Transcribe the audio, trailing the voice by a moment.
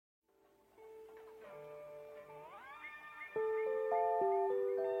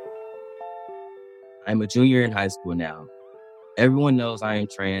I'm a junior in high school now. Everyone knows I am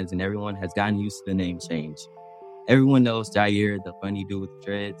trans and everyone has gotten used to the name change. Everyone knows Jahir, the funny dude with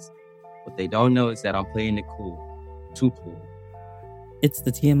dreads. What they don't know is that I'm playing it cool. Too cool. It's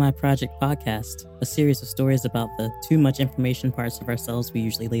the TMI Project podcast, a series of stories about the too much information parts of ourselves we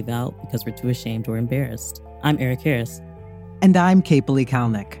usually leave out because we're too ashamed or embarrassed. I'm Eric Harris. And I'm Kapely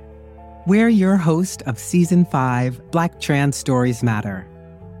Kalnick. We're your host of Season 5, Black Trans Stories Matter.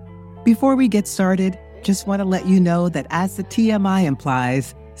 Before we get started, just want to let you know that as the TMI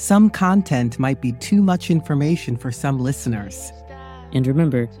implies, some content might be too much information for some listeners. And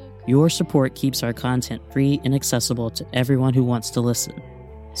remember, your support keeps our content free and accessible to everyone who wants to listen.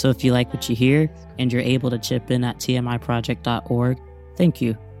 So if you like what you hear and you're able to chip in at tmiproject.org, thank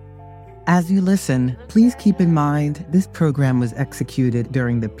you. As you listen, please keep in mind this program was executed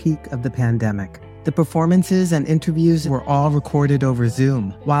during the peak of the pandemic. The performances and interviews were all recorded over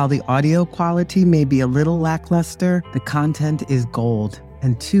Zoom. While the audio quality may be a little lackluster, the content is gold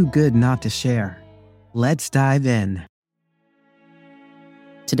and too good not to share. Let's dive in.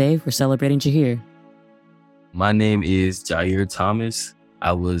 Today, we're celebrating Jahir. My name is Jahir Thomas.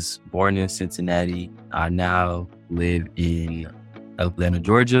 I was born in Cincinnati. I now live in Atlanta,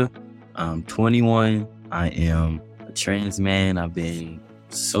 Georgia. I'm 21. I am a trans man. I've been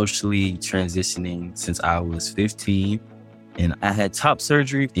socially transitioning since I was 15. And I had top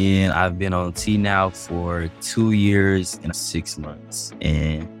surgery, and I've been on T now for 2 years and 6 months.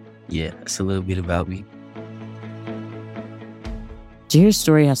 And yeah, that's a little bit about me. Jahir's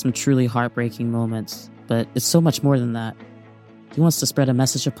story has some truly heartbreaking moments, but it's so much more than that. He wants to spread a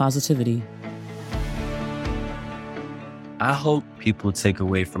message of positivity. I hope people take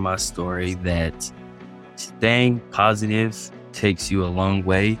away from my story that staying positive takes you a long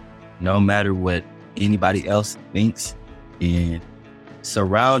way, no matter what anybody else thinks. And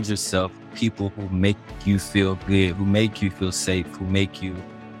surround yourself with people who make you feel good, who make you feel safe, who make you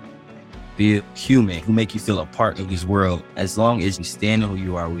feel human, who make you feel a part of this world. As long as you stand who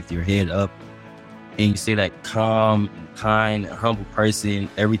you are with your head up and you stay that calm, kind, humble person,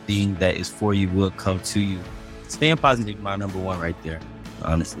 everything that is for you will come to you. Staying positive is my number one right there,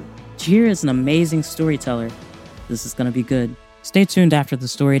 honestly. Jahir is an amazing storyteller. This is going to be good. Stay tuned after the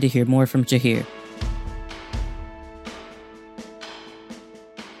story to hear more from Jahir.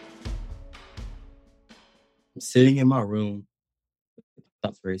 I'm sitting in my room,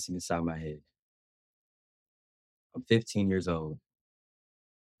 thoughts racing inside my head. I'm 15 years old.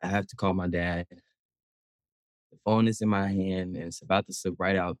 I have to call my dad. The phone is in my hand and it's about to slip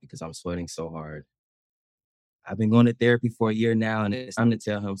right out because I'm sweating so hard. I've been going to therapy for a year now, and it's time to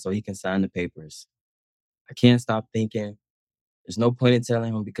tell him so he can sign the papers. I can't stop thinking. There's no point in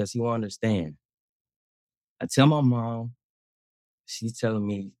telling him because he won't understand. I tell my mom. She's telling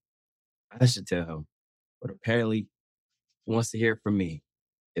me I should tell him. But apparently, he wants to hear it from me.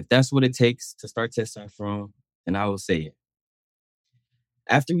 If that's what it takes to start testosterone, then I will say it.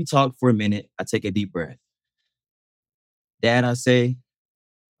 After we talk for a minute, I take a deep breath. Dad, I say,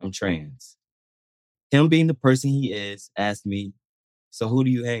 I'm trans. Him being the person he is asked me, so who do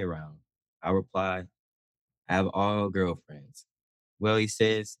you hang around? I reply, I have all girlfriends. Well, he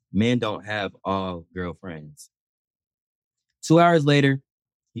says, men don't have all girlfriends. 2 hours later,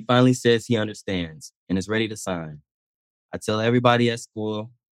 he finally says he understands and is ready to sign. I tell everybody at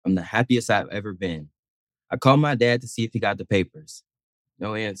school I'm the happiest I've ever been. I call my dad to see if he got the papers.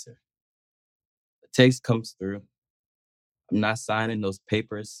 No answer. The text comes through. I'm not signing those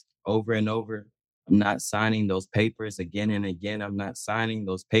papers over and over. I'm not signing those papers again and again. I'm not signing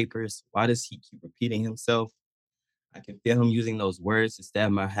those papers. Why does he keep repeating himself? I can feel him using those words to stab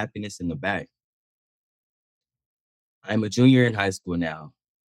my happiness in the back. I'm a junior in high school now.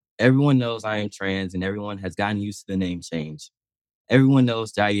 Everyone knows I am trans and everyone has gotten used to the name change. Everyone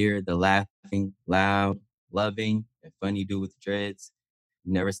knows Jahir, the laughing, loud, loving, and funny dude with dreads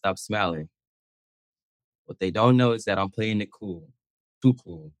who never stops smiling. What they don't know is that I'm playing it cool. Too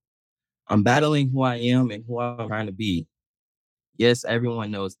cool. I'm battling who I am and who I'm trying to be. Yes,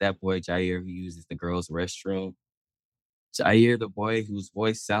 everyone knows that boy Jahir who uses the girls' restroom. Jahir, the boy whose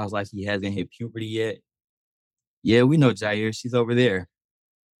voice sounds like he hasn't hit puberty yet. Yeah, we know Jahir. She's over there.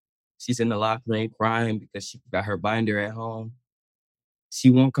 She's in the locker room crying because she got her binder at home. She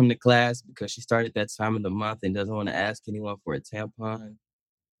won't come to class because she started that time of the month and doesn't want to ask anyone for a tampon.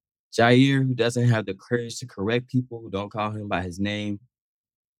 Jahir, who doesn't have the courage to correct people who don't call him by his name.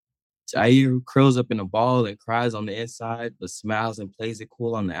 Jahir, who curls up in a ball and cries on the inside, but smiles and plays it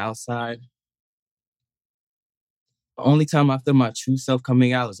cool on the outside. The only time I feel my true self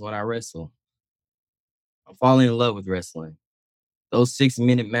coming out is when I wrestle. I'm falling in love with wrestling. Those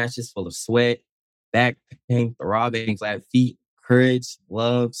 6-minute matches full of sweat, back pain, throbbing, flat feet, courage,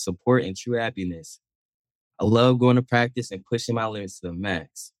 love, support, and true happiness. I love going to practice and pushing my limits to the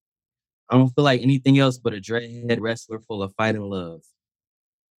max. I don't feel like anything else but a dreadhead wrestler full of fight and love.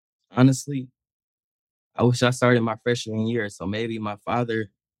 Honestly, I wish I started my freshman year, so maybe my father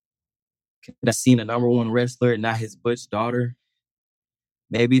could have seen a number one wrestler, not his butch daughter.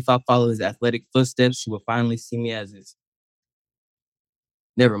 Maybe if I follow his athletic footsteps, he will finally see me as his.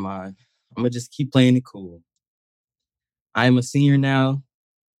 Never mind. I'm gonna just keep playing it cool. I am a senior now,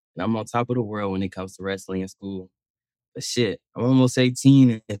 and I'm on top of the world when it comes to wrestling in school. But shit, I'm almost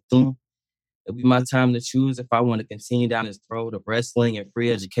 18, and soon it'll be my time to choose if I want to continue down this road of wrestling and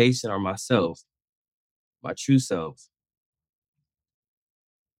free education or myself, my true self.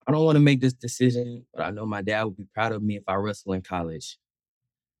 I don't want to make this decision, but I know my dad would be proud of me if I wrestle in college.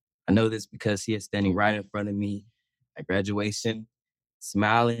 I know this because he is standing right in front of me at graduation,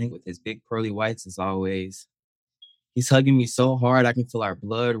 smiling with his big pearly whites as always. He's hugging me so hard I can feel our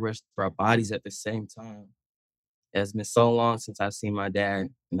blood rush through our bodies at the same time. It has been so long since I've seen my dad,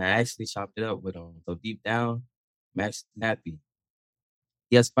 and I actually chopped it up with him. So deep down, I'm actually happy.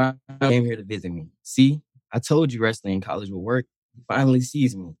 He has finally came here to visit me. See, I told you wrestling in college would work. He finally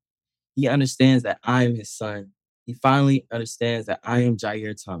sees me. He understands that I am his son. He finally understands that I am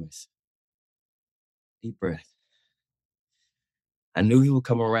Jahir Thomas. Deep breath. I knew he would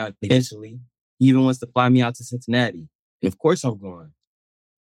come around eventually. He even wants to fly me out to Cincinnati. And of course I'm going.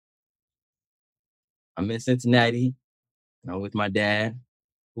 I'm in Cincinnati, and I'm with my dad.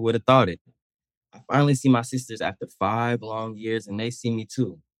 Who would have thought it? I finally see my sisters after 5 long years, and they see me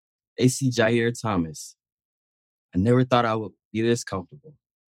too. They see Jahir Thomas. I never thought I would be this comfortable.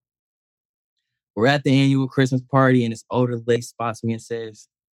 We're at the annual Christmas party, and this older lady spots me and says,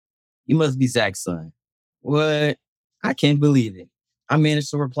 "You must be Zach's son." What? I can't believe it. I managed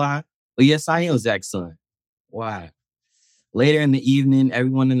to reply, "Well, yes, I am Zach's son." Why? Later in the evening,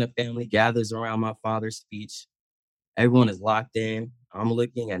 everyone in the family gathers around my father's speech. Everyone is locked in. I'm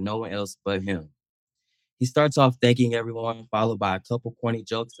looking at no one else but him. He starts off thanking everyone, followed by a couple corny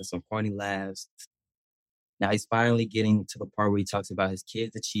jokes and some corny laughs. Now he's finally getting to the part where he talks about his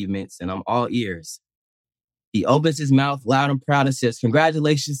kids' achievements, and I'm all ears. He opens his mouth loud and proud and says,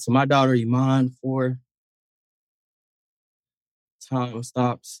 "Congratulations to my daughter Iman for..." Time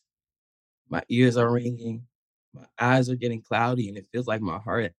stops. My ears are ringing. My eyes are getting cloudy, and it feels like my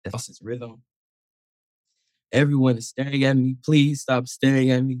heart has lost its rhythm. Everyone is staring at me. Please stop staring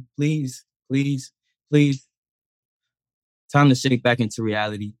at me. Please, please, please. Time to shake back into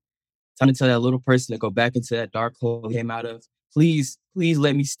reality. Time to tell that little person to go back into that dark hole he came out of. Please, please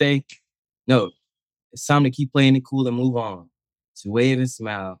let me stay. No, it's time to keep playing it cool and move on. To wave and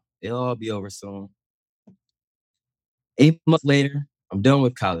smile. It'll all be over soon. 8 months later, I'm done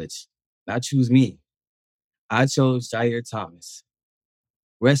with college. I choose me. I chose Jahir Thomas.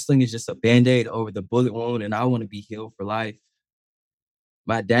 Wrestling is just a band-aid over the bullet wound, and I want to be healed for life.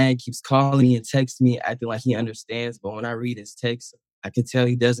 My dad keeps calling me and texting me, acting like he understands, but when I read his text, I can tell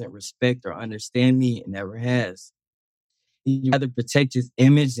he doesn't respect or understand me and never has. He'd rather protect his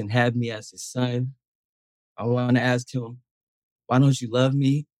image than have me as his son. I want to ask him, why don't you love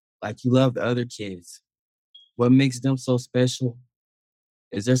me like you love the other kids? What makes them so special?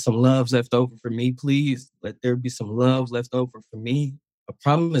 Is there some love left over for me, please? Let there be some love left over for me. I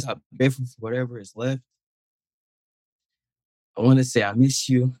promise I'm grateful for whatever is left. I want to say I miss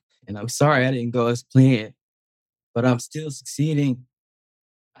you, and I'm sorry I didn't go as planned, but I'm still succeeding.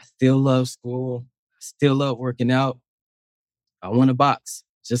 I still love school. I still love working out. I want a box,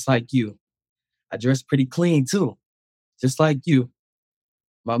 just like you. I dress pretty clean too, just like you.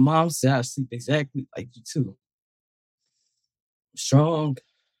 My mom said I sleep exactly like you too. I'm strong,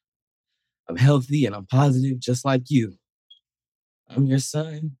 I'm healthy, and I'm positive, just like you. I'm your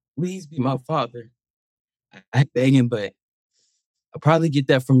son. Please be my father. I begging, but I'll probably get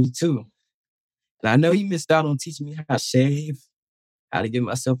that from you too. And I know you missed out on teaching me how to shave, how to give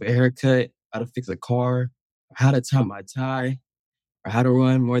myself a haircut, how to fix a car, or how to tie my tie, or how to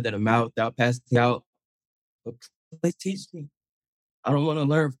run more than a mile without passing out. But please teach me. I don't want to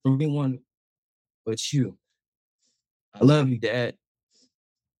learn from anyone but you. I love you, Dad.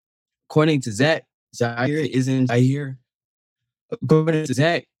 According to Zach, Jahir isn't Jahir. According to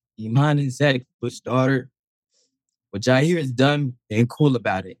Zach, Iman is Zach's Bush's daughter. But Jahir is done being cool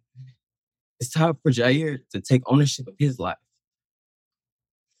about it. It's time for Jahir to take ownership of his life.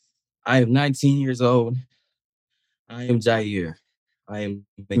 I am 19 years old. I am Jahir. I am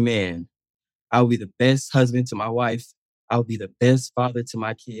a man. I'll be the best husband to my wife. I'll be the best father to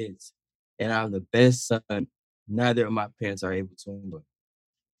my kids. And I'm the best son neither of my parents are able to enjoy.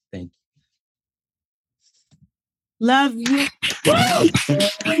 Thank you. Love you.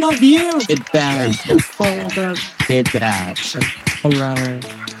 I love you. It's bad. It's bad. Alright.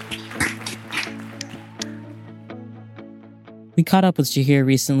 We caught up with Jahir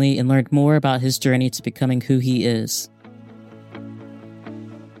recently and learned more about his journey to becoming who he is.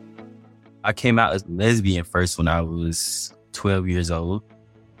 I came out as lesbian first when I was 12 years old.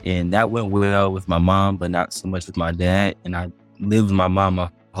 And that went well with my mom, but not so much with my dad. And I lived with my mom my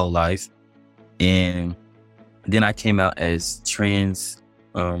whole life. And then I came out as trans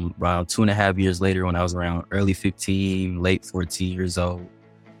around 2.5 years later when I was around early 15, late 14 years old.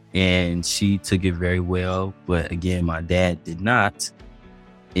 And she took it very well. But again, my dad did not.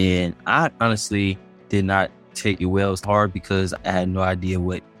 And I honestly did not take it well. It was hard because I had no idea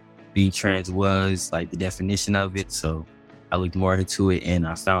what being trans was, like the definition of it. So I looked more into it and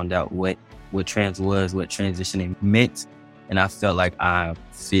I found out what trans was, what transitioning meant. And I felt like I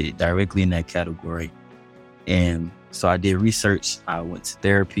fit directly in that category. And so I did research. I went to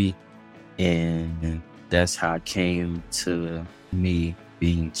therapy, and that's how I came to me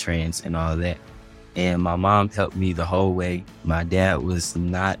being trans and all that. And my mom helped me the whole way. My dad was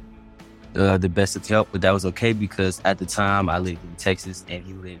not the best of help, but that was okay because at the time I lived in Texas and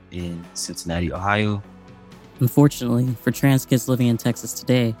he lived in Cincinnati, Ohio. Unfortunately, for trans kids living in Texas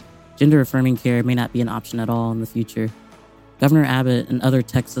today, gender-affirming care may not be an option at all in the future. Governor Abbott and other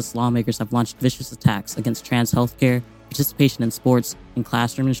Texas lawmakers have launched vicious attacks against trans healthcare, participation in sports, and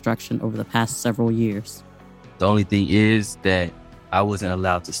classroom instruction over the past several years. The only thing is that I wasn't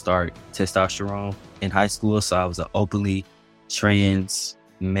allowed to start testosterone in high school, so I was an openly trans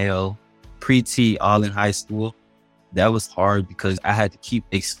male, pre-T, all in high school. That was hard because I had to keep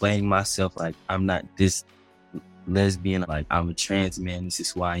explaining myself like I'm not this lesbian, like I'm a trans man, this is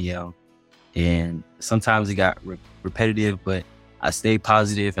who I am. And sometimes it got repetitive, but I stayed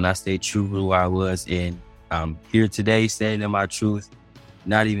positive and I stayed true to who I was. And I'm here today standing in my truth,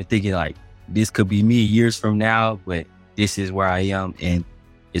 not even thinking like this could be me years from now, but this is where I am. And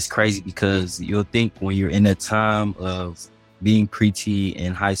it's crazy because you'll think when you're in a time of being pre-T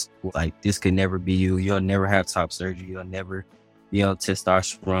in high school, like this could never be you. You'll never have top surgery. You'll never be on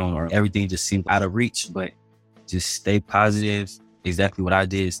testosterone, or everything just seems out of reach. But just stay positive. Exactly what I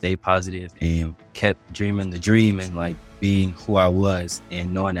did, stay positive and kept dreaming the dream and like being who I was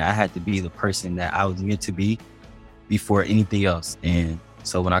and knowing that I had to be the person that I was meant to be before anything else. And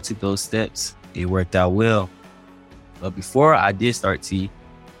so when I took those steps, it worked out well. But before I did start T,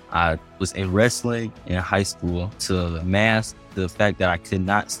 I was in wrestling in high school to mask the fact that I could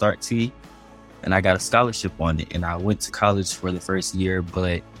not start T, and I got a scholarship on it. And I went to college for the first year,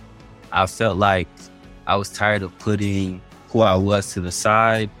 but I felt like I was tired of putting who I was to the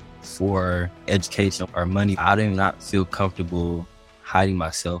side for education or money. I did not feel comfortable hiding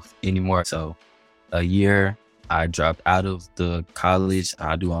myself anymore. So a year, I dropped out of the college.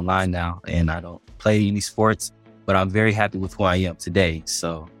 I do online now, and I don't play any sports, but I'm very happy with who I am today.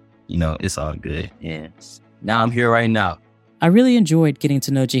 So, it's all good. And now I'm here right now. I really enjoyed getting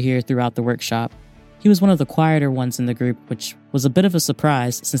to know Jahir throughout the workshop. He was one of the quieter ones in the group, which was a bit of a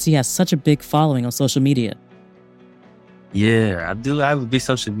surprise since he has such a big following on social media. Yeah, I do have a big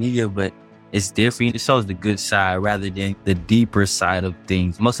social media, but it's different. It shows the good side rather than the deeper side of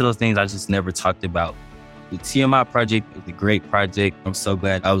things. Most of those things I just never talked about. The TMI project is a great project. I'm so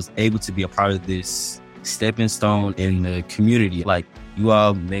glad I was able to be a part of this stepping stone in the community. Like, you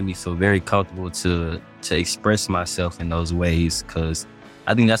all made me feel very comfortable to express myself in those ways, because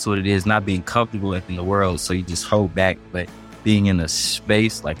I think that's what it is, not being comfortable in the world, so you just hold back. But being in a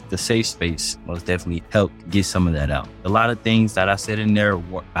space, like the safe space, most definitely helped get some of that out. A lot of things that I said in there,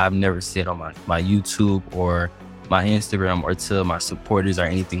 I've never said on my YouTube or my Instagram or to my supporters or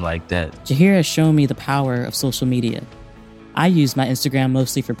anything like that. Jahir has shown me the power of social media. I use my Instagram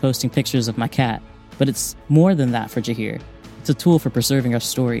mostly for posting pictures of my cat, but it's more than that for Jahir. It's a tool for preserving our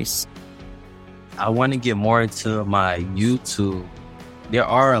stories. I want to get more into my YouTube. There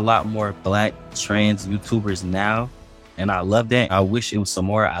are a lot more Black trans YouTubers now, and I love that. I wish it was some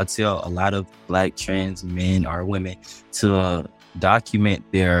more. I tell a lot of Black trans men or women to document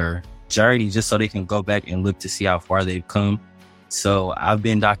their journey just so they can go back and look to see how far they've come. So I've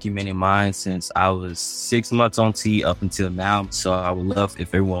been documenting mine since I was 6 months on T up until now. So I would love if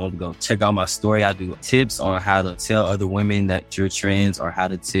everyone would go check out my story. I do tips on how to tell other women that you're trans, or how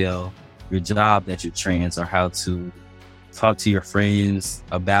to tell your job that you're trans, or how to talk to your friends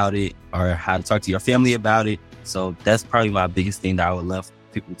about it, or how to talk to your family about it. So that's probably my biggest thing that I would love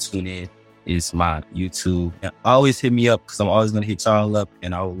people to tune in, is my YouTube. And always hit me up, because I'm always going to hit y'all up,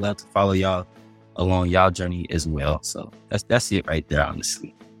 and I would love to follow y'all along y'all journey as well. So that's it right there,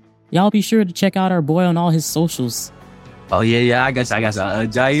 honestly. Y'all be sure to check out our boy on all his socials. Oh, yeah, I got you.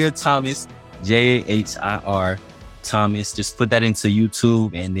 Jahir Thomas, Jahir Thomas. Just put that into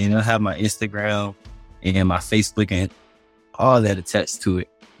YouTube, and then it'll have my Instagram and my Facebook and all that attached to it.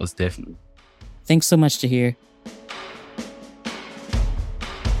 Most definitely. Thanks so much, Jahir.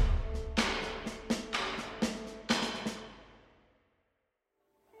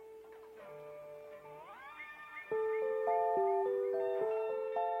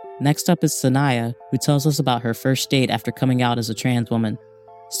 Next up is Sanaya, who tells us about her first date after coming out as a trans woman.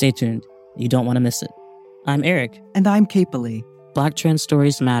 Stay tuned. You don't want to miss it. I'm Eric. And I'm Capely. Black Trans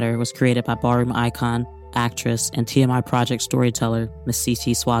Stories Matter was created by ballroom icon, actress, and TMI Project storyteller, Miss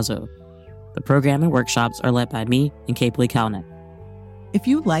C.T. Swazo. The program and workshops are led by me and Capely Kalnick. If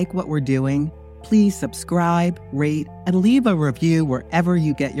you like what we're doing, please subscribe, rate, and leave a review wherever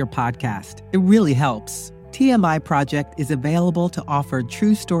you get your podcast. It really helps. TMI Project is available to offer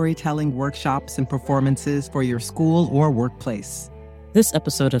true storytelling workshops and performances for your school or workplace. This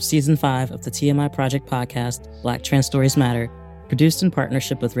episode of Season 5 of the TMI Project podcast, Black Trans Stories Matter, produced in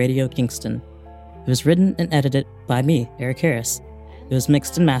partnership with Radio Kingston. It was written and edited by me, Eric Harris. It was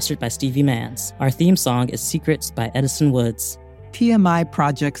mixed and mastered by Stevie Manns. Our theme song is Secrets by Edison Woods. TMI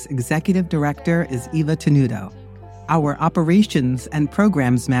Project's executive director is Eva Tenuto. Our operations and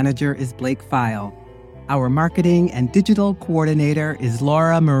programs manager is Blake File. Our marketing and digital coordinator is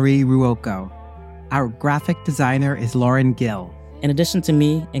Laura Marie Ruocco. Our graphic designer is Lauren Gill. In addition to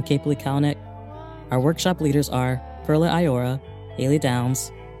me and Capely Kalnick, our workshop leaders are Perla Iora, Haley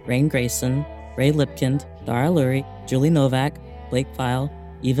Downs, Rain Grayson, Ray Lipkind, Dara Lurie, Julie Novak, Blake File,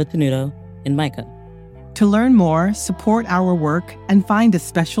 Eva Tenuto, and Micah. To learn more, support our work, and find a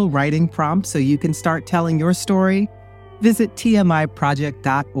special writing prompt so you can start telling your story, visit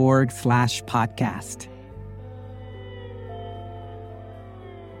tmiproject.org/podcast.